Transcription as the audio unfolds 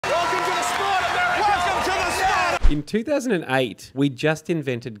In 2008, we just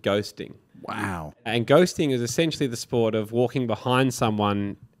invented ghosting. Wow. And ghosting is essentially the sport of walking behind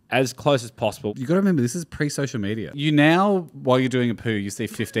someone as close as possible. You got to remember, this is pre-social media. You now, while you're doing a poo, you see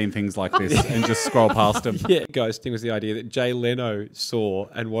 15 things like this and just scroll past them. Yeah, ghosting was the idea that Jay Leno saw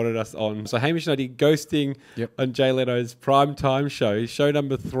and wanted us on. So Hamish and I did ghosting on Jay Leno's prime time show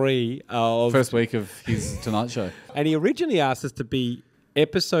number 3 of... First week of his Tonight Show. And he originally asked us to be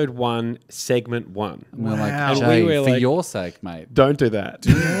episode 1, segment 1. And we're like, And Jay, we were for like, your sake, mate. don't do that.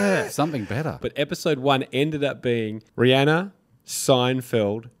 Do something better. But episode 1 ended up being Rihanna,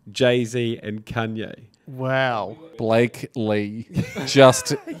 Seinfeld, Jay-Z and Kanye. Wow. Blake Lee,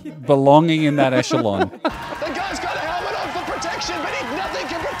 just belonging in that echelon.